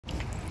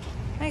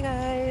Hi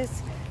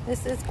guys,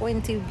 this is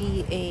going to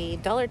be a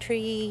Dollar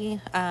Tree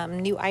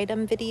new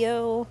item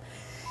video,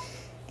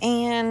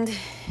 and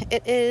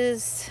it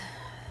is,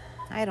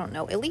 I don't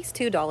know, at least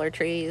two Dollar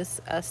Trees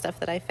stuff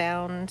that I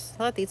found. I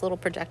thought these little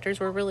projectors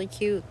were really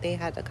cute. They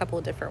had a couple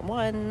of different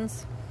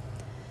ones,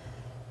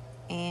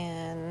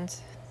 and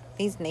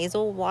these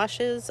nasal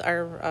washes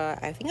are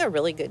I think a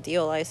really good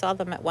deal. I saw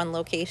them at one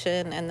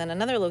location, and then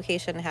another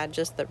location had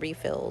just the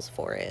refills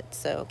for it,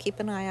 so keep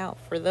an eye out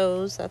for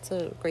those. That's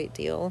a great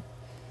deal.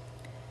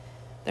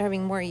 They're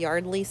having more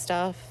Yardley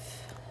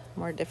stuff,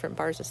 more different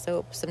bars of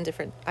soap, some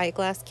different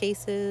eyeglass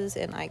cases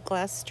and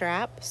eyeglass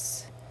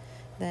straps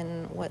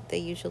than what they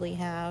usually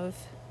have.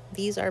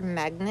 These are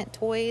magnet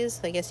toys.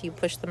 I guess you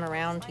push them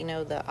around, you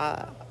know, the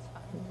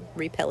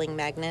repelling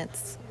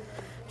magnets,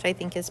 which I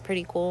think is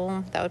pretty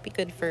cool. That would be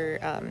good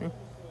for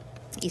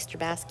Easter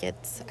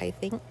baskets, I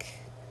think.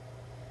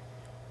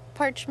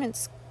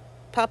 Parchment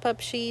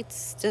pop-up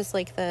sheets, just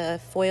like the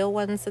foil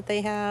ones that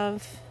they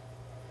have.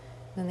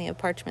 Then they have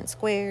parchment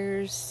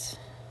squares.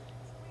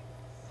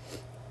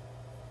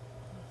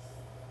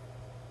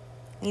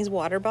 These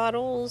water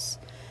bottles,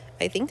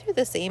 I think they're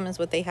the same as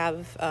what they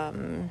have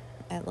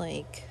at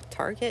like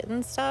Target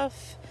and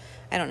stuff.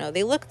 I don't know,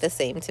 they look the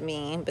same to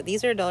me, but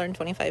these are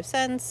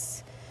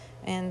 $1.25,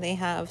 and they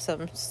have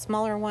some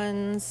smaller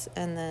ones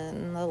and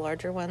then the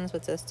larger ones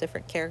with just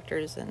different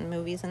characters and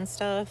movies and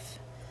stuff.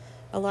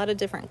 A lot of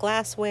different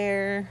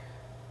glassware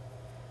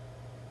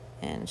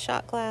and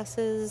shot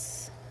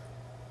glasses.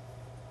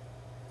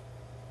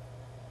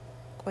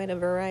 Quite a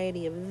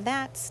variety of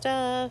that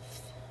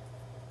stuff.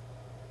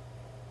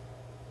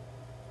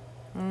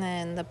 And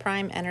then the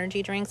Prime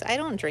energy drinks. I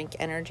don't drink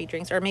energy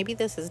drinks, or maybe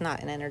this is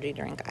not an energy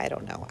drink. I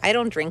don't know. I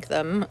don't drink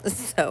them,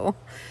 so.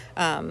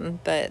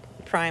 But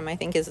Prime, I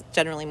think, is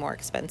generally more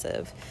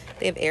expensive.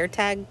 They have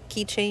AirTag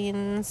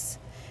keychains.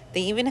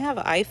 They even have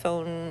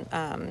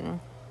iPhone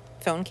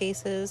phone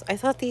cases. I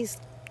thought these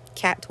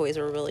cat toys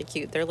were really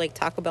cute. They're like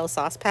Taco Bell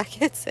sauce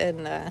packets and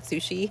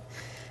sushi.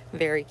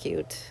 Very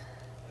cute.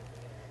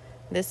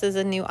 This is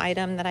a new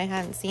item that I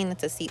hadn't seen.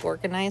 It's a seat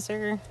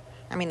organizer.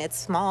 I mean, it's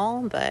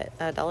small, but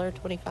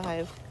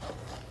 $1.25.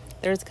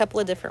 There's a couple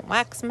of different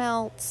wax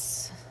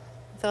melts.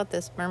 I thought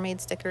this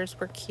mermaid stickers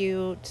were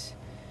cute.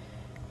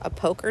 A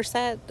poker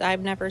set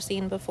I've never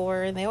seen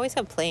before. They always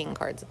have playing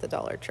cards at the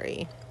Dollar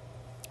Tree.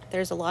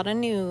 There's a lot of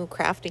new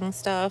crafting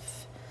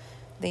stuff.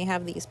 They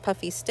have these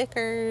puffy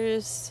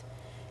stickers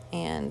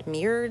and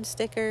mirrored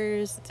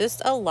stickers,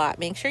 just a lot.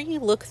 Make sure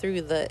you look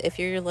through if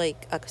you're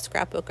like a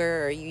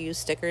scrapbooker or you use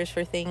stickers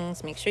for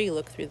things, make sure you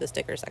look through the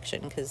sticker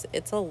section because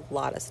it's a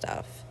lot of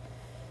stuff.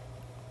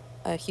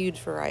 A huge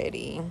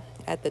variety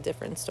at the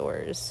different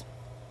stores.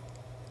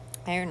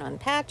 Iron-on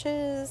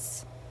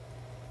patches.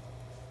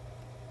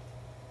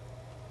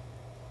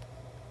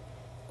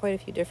 Quite a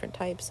few different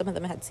types. Some of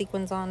them had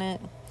sequins on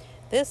it.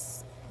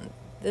 This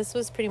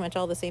was pretty much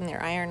all the same.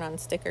 They're iron-on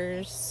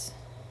stickers.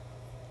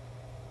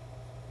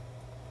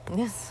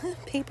 Yes,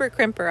 paper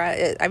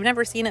crimper. I've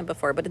never seen it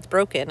before, but it's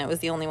broken. It was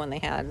the only one they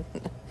had.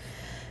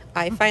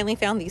 I finally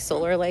found these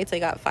solar lights. I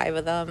got 5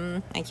 of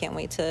them. I can't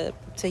wait to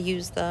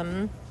use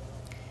them.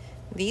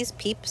 These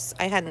Peeps,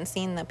 I hadn't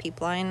seen the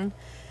Peep line.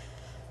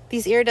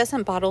 These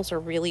iridescent bottles are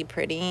really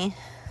pretty.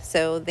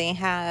 So they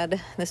had,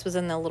 this was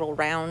in the little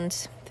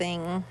round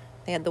thing.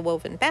 They had the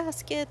woven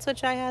baskets,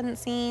 which I hadn't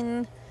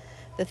seen.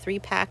 The 3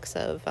 packs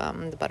of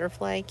the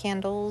butterfly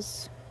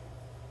candles.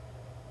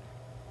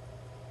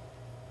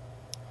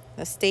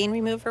 The stain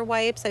remover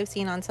wipes I've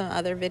seen on some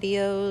other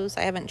videos.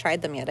 I haven't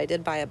tried them yet. I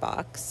did buy a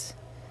box.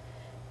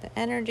 The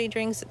energy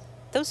drinks,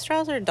 those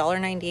straws are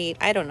 $1.98.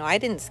 I don't know. I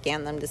didn't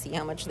scan them to see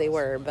how much they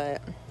were,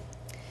 but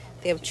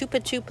they have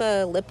Chupa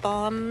Chupa lip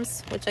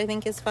balms, which I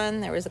think is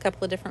fun. There was a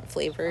couple of different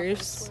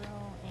flavors.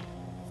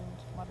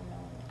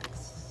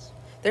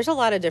 There's a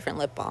lot of different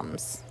lip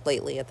balms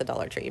lately at the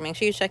Dollar Tree. Make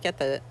sure you check out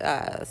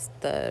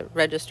the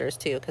registers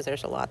too, because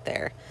there's a lot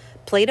there.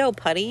 Play-Doh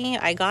putty.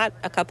 I got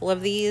a couple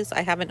of these.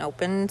 I haven't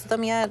opened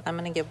them yet. I'm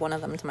going to give one of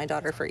them to my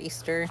daughter for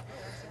Easter.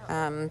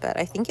 But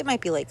I think it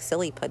might be like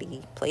silly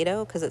putty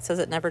Play-Doh because it says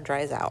it never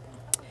dries out.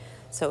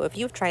 So if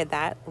you've tried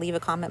that, leave a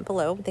comment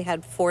below. They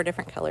had 4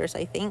 different colors,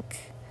 I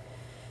think.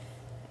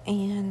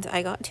 And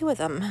I got 2 of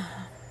them.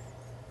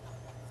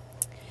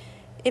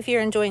 If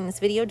you're enjoying this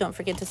video, don't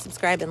forget to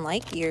subscribe and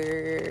like.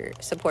 Your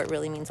support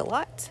really means a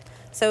lot.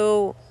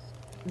 So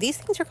these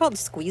things are called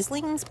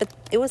squeezelings, but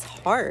it was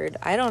hard.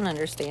 I don't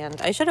understand.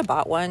 I should have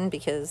bought one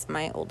because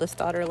my oldest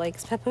daughter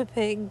likes Peppa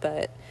Pig,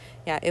 but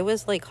yeah, it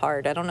was like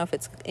hard. I don't know if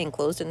it's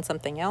enclosed in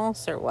something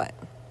else or what.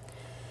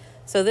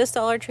 So this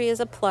Dollar Tree is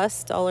a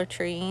plus Dollar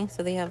Tree.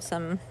 So they have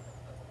some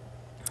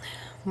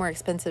more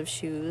expensive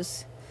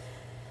shoes.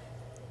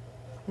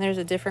 There's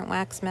a different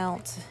wax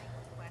melt.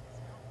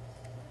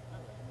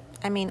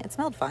 I mean, it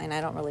smelled fine. I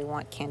don't really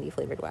want candy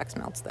flavored wax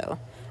melts though.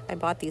 I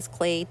bought these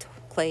clay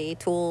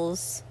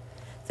tools.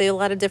 So they have a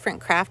lot of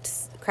different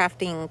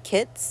crafting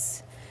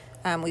kits.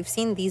 We've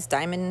seen these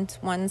diamond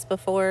ones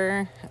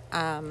before.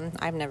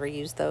 I've never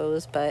used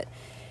those, but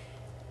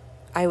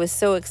I was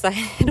so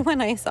excited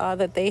when I saw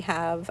that they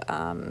have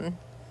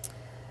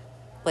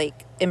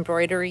like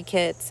embroidery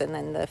kits and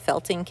then the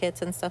felting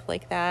kits and stuff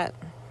like that.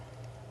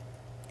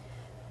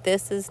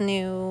 This is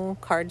new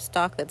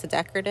cardstock that's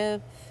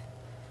decorative.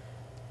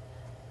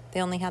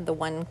 They only had the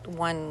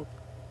one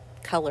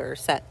color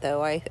set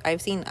though.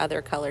 I've seen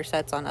other color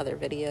sets on other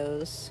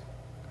videos.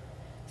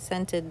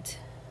 Scented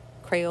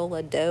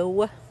Crayola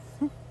dough.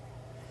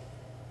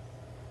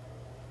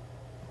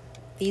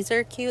 These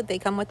are cute. They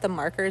come with the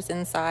markers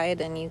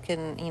inside and you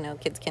can, you know,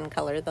 kids can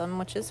color them,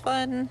 which is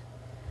fun.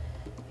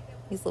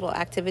 These little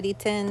activity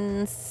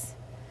tins,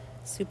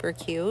 super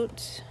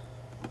cute.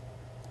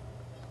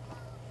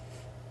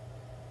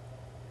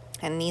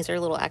 And these are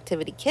little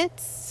activity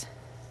kits.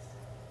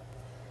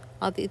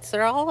 These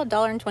are all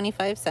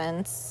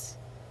 $1.25.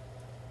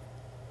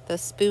 The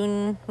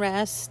spoon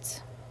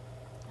rest,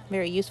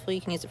 very useful.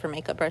 You can use it for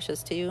makeup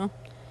brushes too.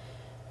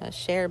 A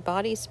Share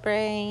body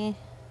spray.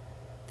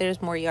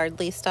 There's more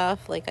Yardley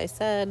stuff, like I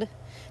said.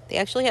 They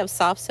actually have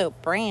soft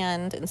soap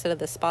brand instead of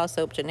the spa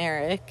soap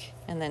generic,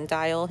 and then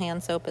Dial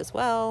hand soap as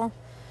well.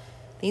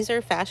 These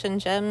are fashion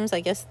gems. I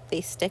guess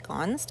they stick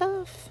on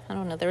stuff. I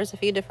don't know. There's a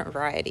few different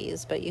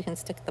varieties, but you can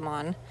stick them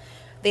on.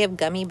 They have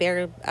gummy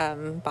bear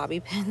bobby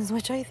pins,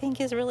 which I think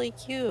is really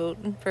cute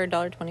for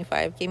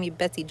 $1.25. Gave me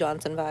Betsy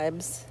Johnson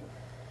vibes.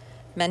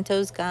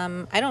 Mentos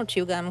gum. I don't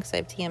chew gum because I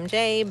have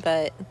TMJ,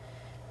 but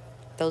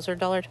those are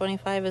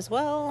 $1.25 as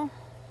well.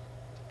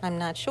 I'm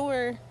not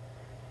sure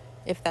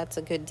if that's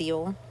a good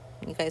deal.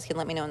 You guys can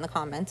let me know in the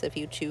comments if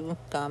you chew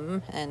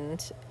gum and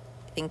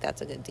think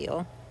that's a good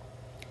deal.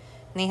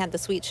 And they had the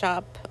sweet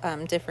shop,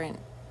 different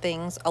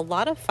things. A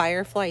lot of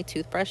Firefly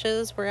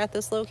toothbrushes were at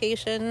this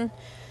location,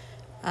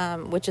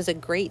 which is a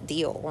great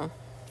deal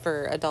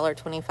for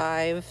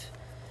 $1.25.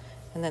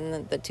 And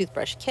then the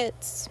toothbrush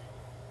kits.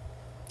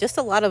 Just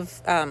a lot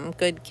of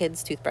good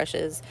kids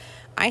toothbrushes.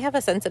 I have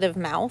a sensitive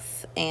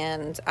mouth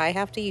and I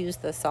have to use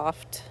the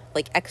soft,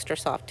 like extra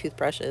soft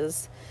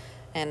toothbrushes,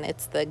 and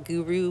it's the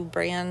Guru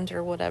brand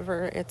or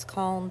whatever it's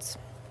called.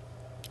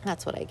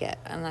 That's what I get,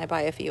 and I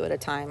buy a few at a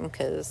time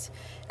because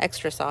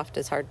extra soft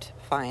is hard to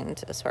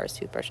find as far as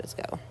toothbrushes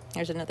go.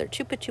 There's another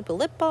Chupa Chupa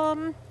lip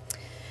balm.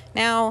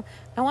 Now,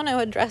 I want to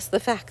address the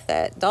fact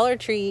that Dollar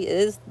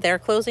Tree they're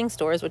closing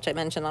stores, which I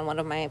mentioned on one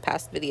of my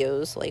past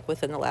videos, like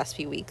within the last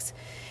few weeks.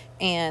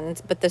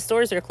 But the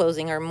stores they're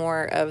closing are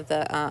more of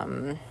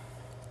the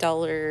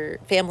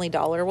Family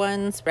Dollar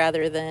ones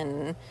rather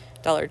than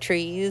Dollar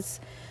Trees.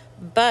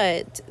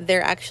 But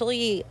they're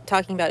actually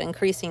talking about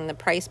increasing the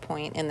price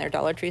point in their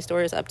Dollar Tree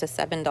stores up to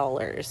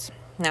 $7.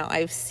 Now,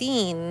 I've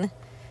seen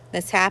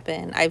this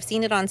happen. I've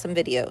seen it on some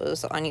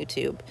videos on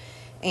YouTube,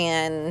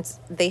 and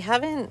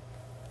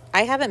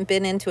I haven't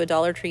been into a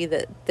Dollar Tree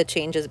that the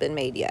change has been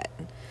made yet.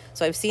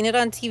 So I've seen it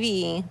on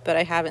TV, but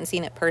I haven't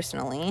seen it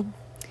personally.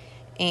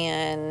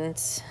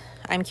 And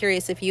I'm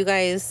curious if you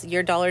guys,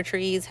 your Dollar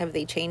Trees, have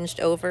they changed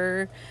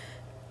over?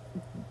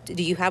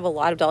 Do you have a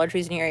lot of Dollar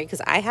Trees in your area?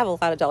 Because I have a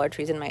lot of Dollar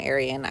Trees in my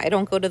area, and I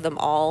don't go to them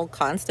all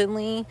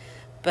constantly.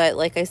 But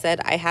like I said,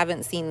 I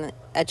haven't seen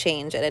a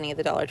change at any of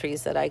the Dollar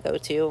Trees that I go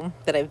to,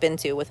 that I've been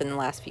to within the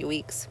last few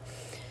weeks.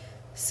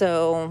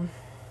 So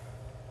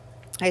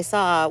I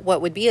saw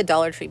what would be a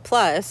Dollar Tree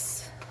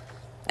Plus.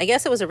 I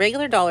guess it was a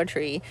regular Dollar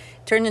Tree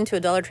turned into a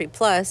Dollar Tree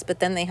Plus, but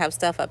then they have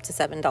stuff up to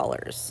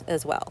 $7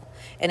 as well.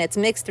 And it's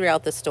mixed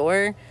throughout the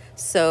store.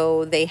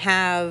 So they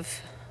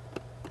have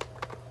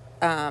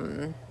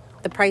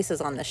the prices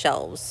on the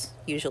shelves,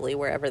 usually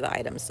wherever the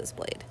item's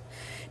displayed.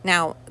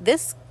 Now,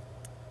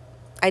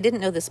 I didn't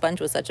know the sponge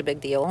was such a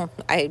big deal.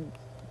 I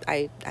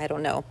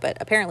don't know, but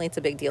apparently it's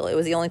a big deal. It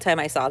was the only time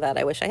I saw that.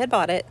 I wish I had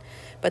bought it.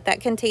 But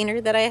that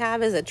container that I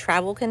have is a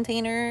travel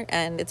container,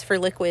 and it's for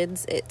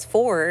liquids. It's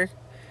 4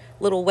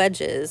 little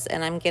wedges,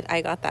 and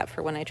I got that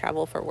for when I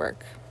travel for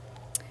work.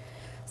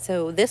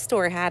 So this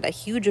store had a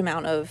huge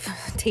amount of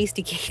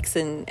tasty cakes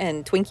and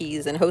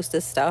Twinkies and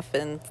Hostess stuff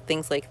and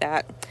things like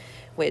that,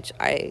 which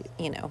I,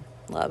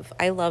 love.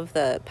 I love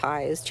the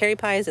pies. Cherry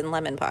pies and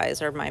lemon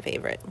pies are my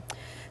favorite.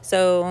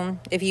 So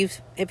if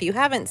you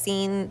haven't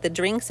seen the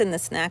drinks in the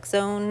snack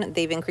zone,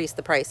 they've increased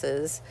the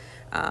prices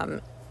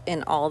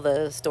in all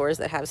the stores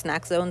that have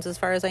snack zones, as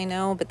far as I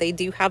know, but they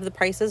do have the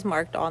prices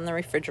marked on the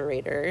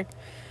refrigerator.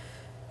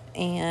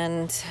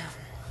 And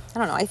I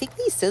don't know, I think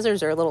these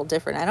scissors are a little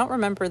different. I don't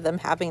remember them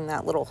having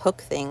that little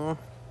hook thing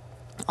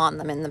on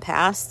them in the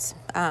past.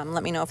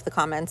 Let me know in the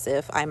comments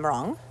if I'm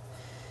wrong.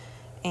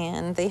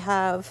 And they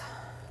have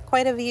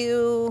quite a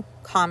few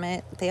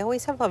Comet. They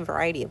always have a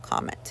variety of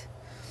Comet.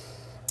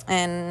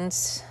 And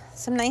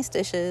some nice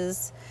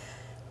dishes.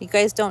 You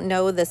guys don't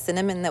know, the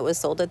cinnamon that was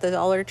sold at the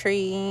Dollar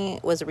Tree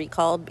was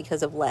recalled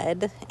because of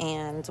lead,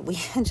 and we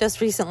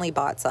just recently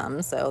bought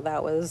some, so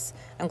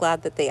I'm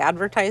glad that they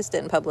advertised it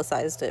and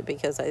publicized it,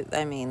 because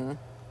I mean,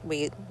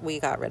 we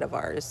got rid of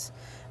ours,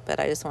 but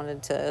I just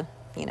wanted to,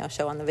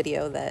 show on the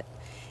video that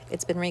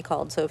it's been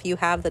recalled. So if you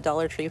have the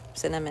Dollar Tree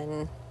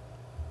cinnamon,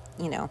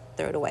 throw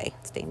it away.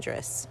 It's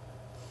dangerous.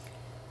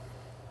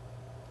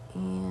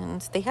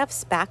 And they have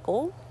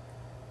spackle.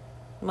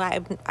 I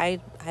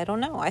don't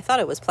know. I thought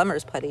it was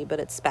plumber's putty, but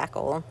it's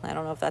spackle. I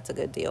don't know if that's a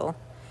good deal.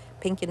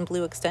 Pink and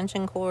blue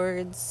extension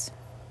cords.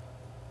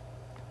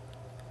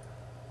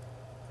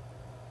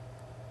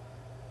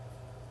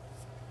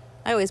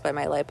 I always buy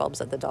my light bulbs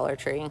at the Dollar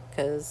Tree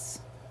because,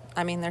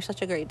 I mean, they're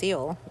such a great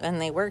deal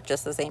and they work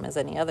just the same as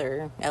any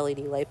other LED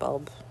light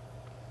bulb.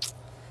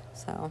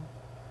 So,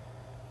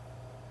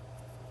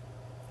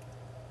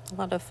 a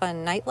lot of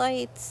fun night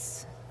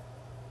lights.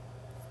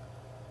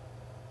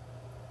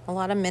 A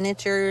lot of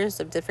miniatures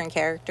of different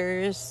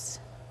characters,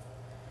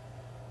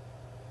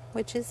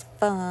 which is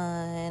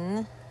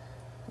fun.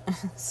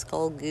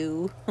 Skull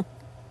goo.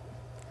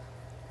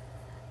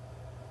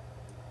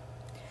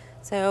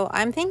 So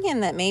I'm thinking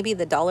that maybe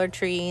the Dollar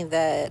Tree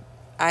that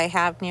I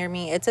have near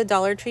me, it's a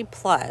Dollar Tree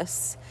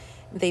Plus.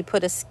 They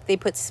put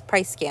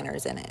price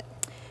scanners in it.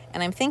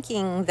 And I'm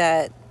thinking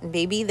that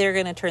maybe they're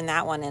going to turn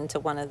that one into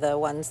one of the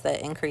ones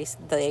that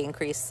they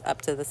increase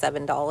up to the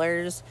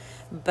 $7.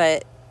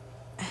 But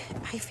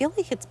I feel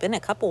like it's been a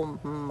couple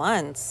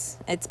months.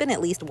 It's been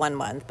at least 1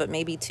 month, but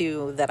maybe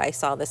 2 that I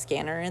saw the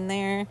scanner in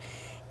there,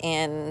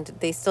 and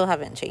they still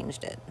haven't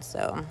changed it.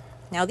 So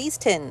now these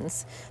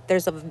tins,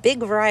 there's a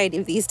big variety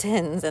of these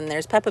tins, and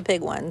there's Peppa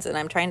Pig ones, and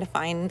I'm trying to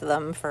find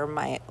them for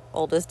my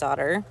oldest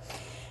daughter.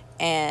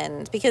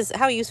 And because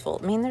how useful,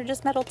 I mean, they're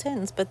just metal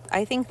tins, but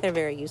I think they're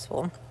very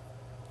useful.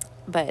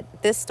 But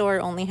this store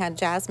only had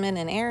Jasmine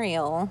and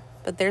Ariel,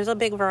 but there's a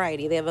big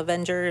variety. They have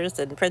Avengers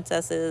and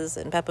Princesses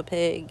and Peppa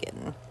Pig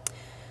and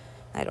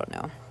I don't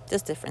know,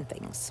 just different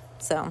things.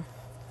 So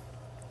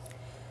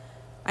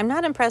I'm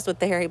not impressed with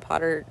the Harry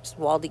Potter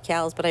wall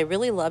decals, but I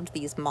really loved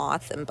these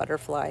moth and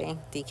butterfly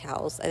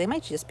decals. They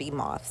might just be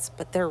moths,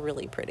 but they're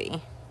really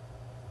pretty.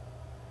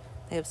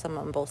 They have some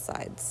on both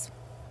sides.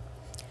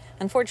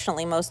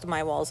 Unfortunately, most of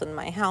my walls in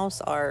my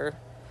house are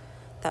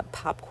that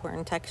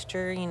popcorn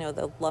texture, you know,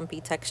 the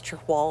lumpy texture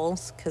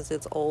walls, because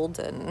it's old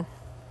and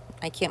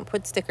I can't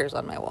put stickers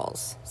on my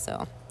walls,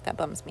 so that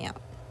bums me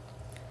out.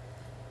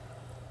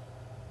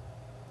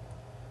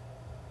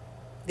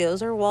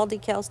 Those are wall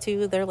decals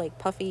too. They're like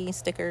puffy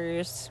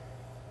stickers.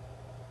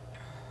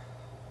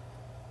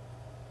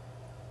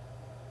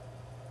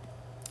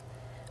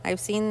 I've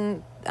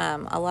seen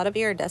a lot of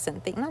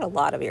iridescent things, not a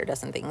lot of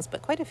iridescent things,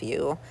 but quite a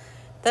few.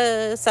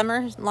 The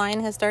summer line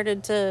has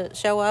started to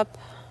show up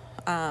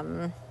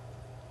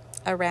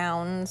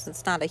around.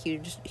 It's not a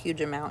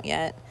huge amount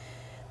yet.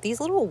 These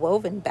little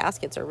woven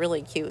baskets are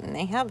really cute, and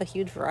they have a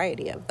huge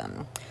variety of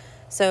them.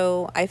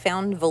 So I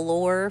found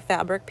velour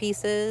fabric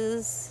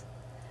pieces,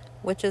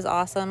 which is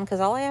awesome, because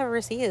all I ever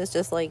see is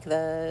just like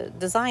the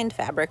designed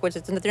fabric, which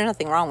is, there's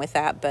nothing wrong with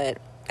that, but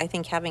I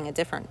think having a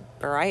different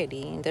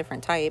variety and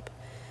different type,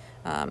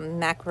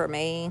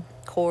 macrame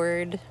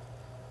cord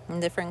in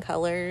different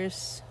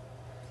colors.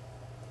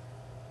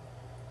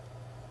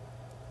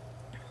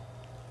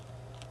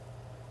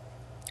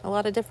 A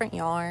lot of different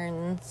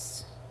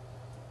yarns.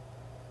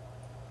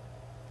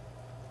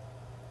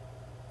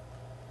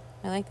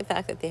 I like the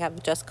fact that they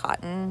have just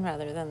cotton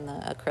rather than the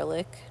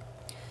acrylic.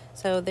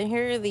 So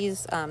here are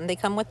these, they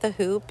come with the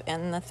hoop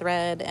and the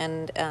thread,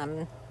 and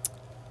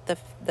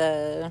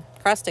the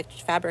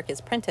cross-stitch fabric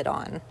is printed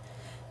on.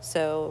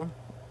 So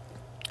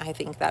I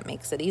think that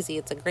makes it easy.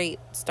 It's a great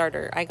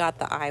starter. I got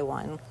the eye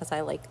one because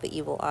I like the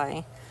evil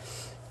eye.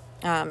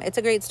 It's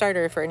a great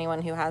starter for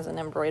anyone who hasn't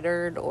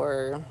embroidered,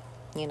 or,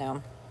 you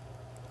know,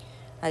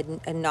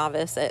 a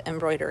novice at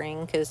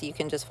embroidering, because you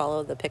can just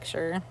follow the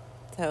picture.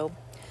 So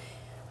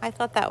I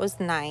thought that was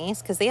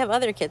nice, because they have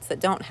other kits that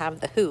don't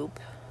have the hoop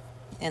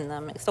in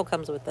them. It still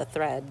comes with the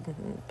thread,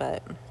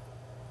 but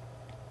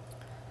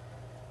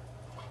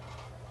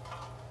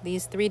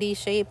these 3D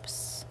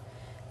shapes,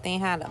 they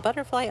had a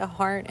butterfly, a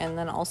heart, and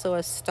then also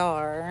a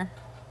star.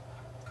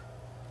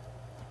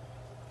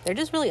 They're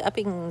just really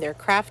upping their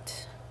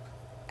craft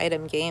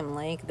item game,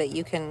 like that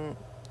you can,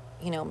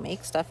 you know,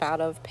 make stuff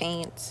out of,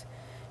 paint,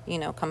 you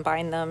know,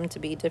 combine them to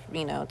be different,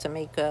 you know, to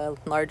make a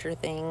larger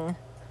thing.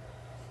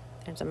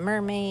 There's a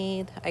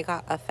mermaid. I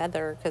got a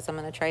feather because I'm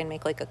going to try and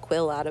make like a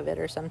quill out of it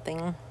or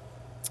something.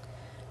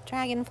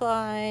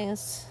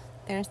 Dragonflies.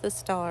 There's the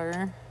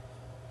star.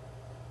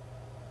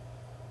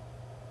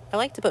 I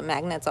like to put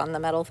magnets on the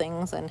metal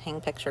things and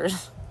hang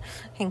pictures.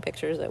 Hang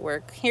pictures at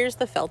work. Here's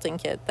the felting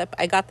kit.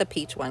 I got the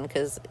peach one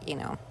because, you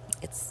know,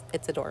 it's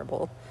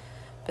adorable.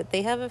 But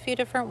they have a few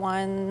different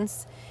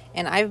ones.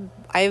 And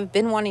I've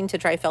been wanting to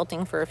try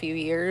felting for a few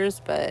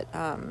years, but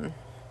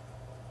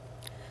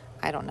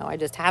I don't know, I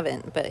just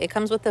haven't. But it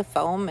comes with the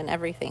foam and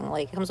everything,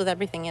 like it comes with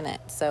everything in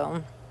it.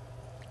 So,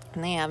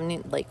 and they have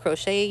new like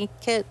crochet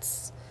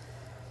kits,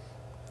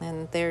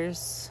 and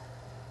there's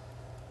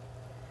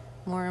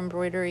more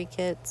embroidery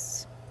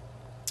kits.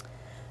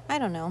 I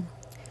don't know,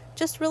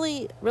 just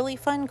really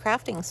fun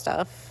crafting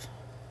stuff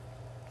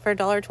for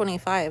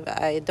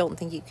 $1.25. I don't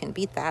think you can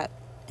beat that,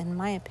 in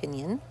my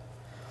opinion.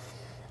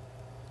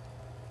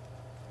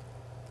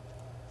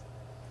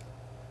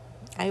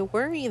 I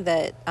worry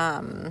that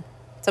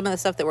some of the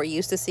stuff that we're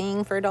used to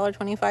seeing for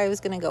 $1.25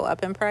 is going to go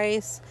up in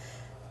price,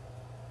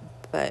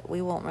 but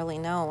we won't really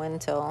know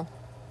until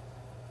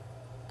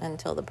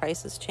until the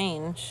prices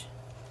change.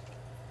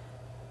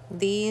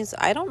 These,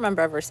 I don't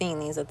remember ever seeing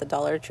these at the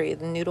Dollar Tree.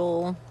 The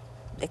noodle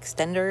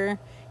extender,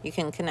 you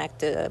can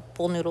connect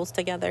full noodles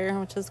together,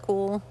 which is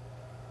cool.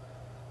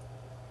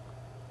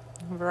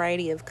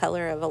 Variety of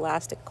color of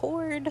elastic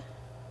cord,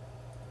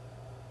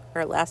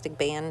 or elastic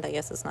band. I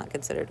guess it's not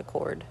considered a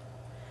cord.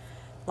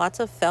 Lots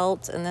of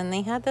felt, and then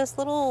they had this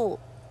little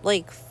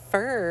like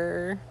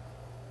fur,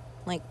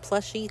 like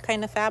plushy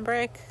kind of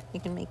fabric. You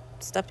can make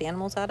stuffed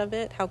animals out of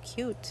it. How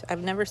cute.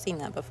 I've never seen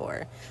that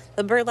before.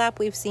 The burlap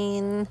we've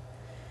seen,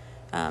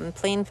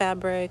 plain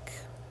fabric.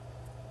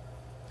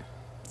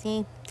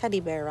 See,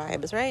 teddy bear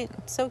vibes, right?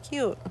 It's so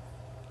cute.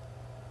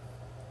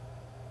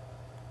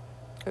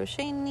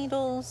 Crochet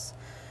needles.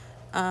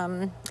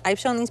 I've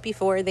shown these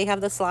before. They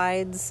have the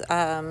slides,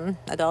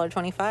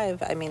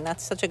 $1.25. I mean,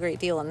 that's such a great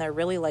deal, and they're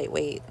really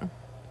lightweight.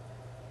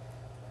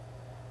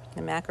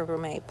 The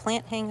macrame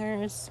plant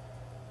hangers.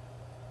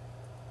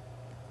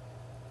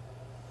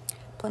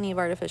 Plenty of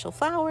artificial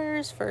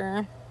flowers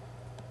for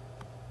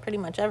pretty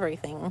much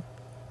everything.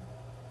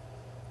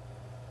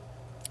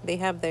 They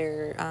have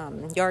their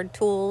yard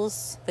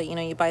tools that, you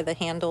know, you buy the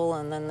handle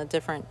and then the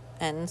different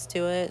ends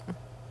to it.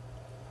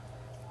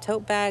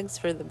 Tote bags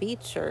for the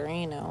beach or,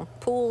 you know,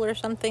 pool or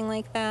something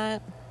like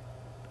that.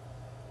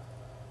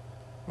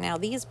 Now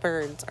these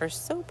birds are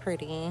so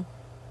pretty.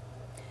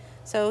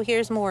 So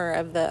here's more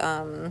of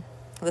the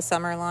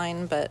summer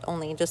line, but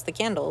only just the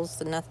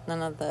candles,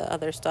 none of the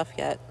other stuff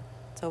yet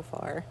so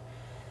far.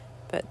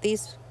 But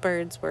these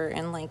birds were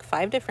in like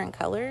 5 different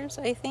colors,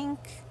 I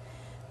think.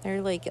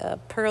 They're like a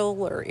pearl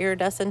or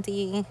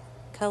iridescent-y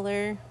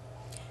color.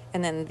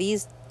 And then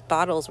these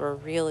bottles were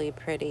really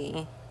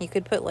pretty. You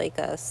could put like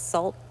a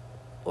salt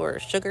or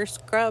sugar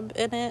scrub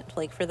in it,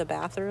 like for the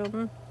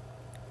bathroom.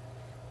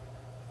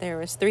 There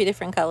was 3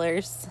 different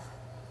colors.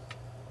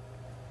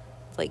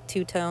 Like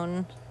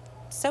 2-tone.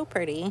 So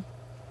pretty.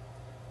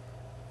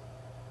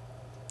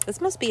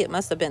 It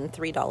must have been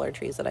 3 Dollar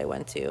Trees that I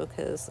went to,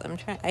 because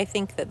I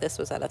think that this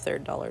was at a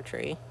 3rd Dollar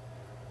Tree.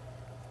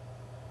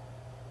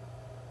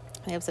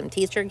 I have some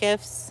teacher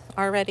gifts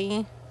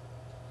already.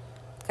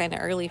 Kind of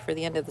early for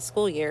the end of the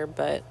school year,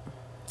 but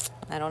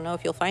I don't know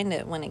if you'll find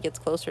it when it gets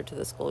closer to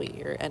the school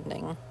year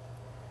ending.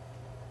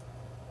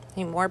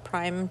 Any more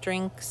Prime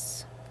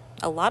drinks.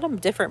 A lot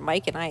of different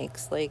Mike and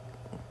Ike's, like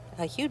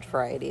a huge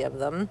variety of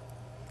them.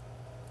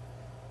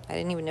 I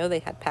didn't even know they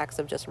had packs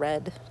of just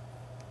red.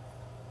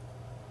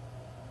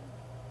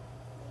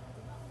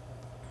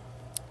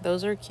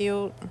 Those are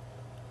cute.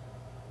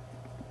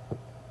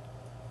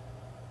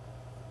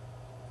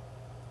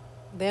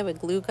 They have a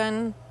glue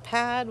gun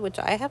pad, which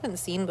I haven't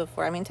seen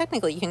before. I mean,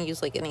 technically you can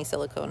use like any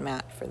silicone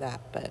mat for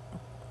that, but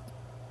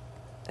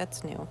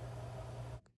that's new.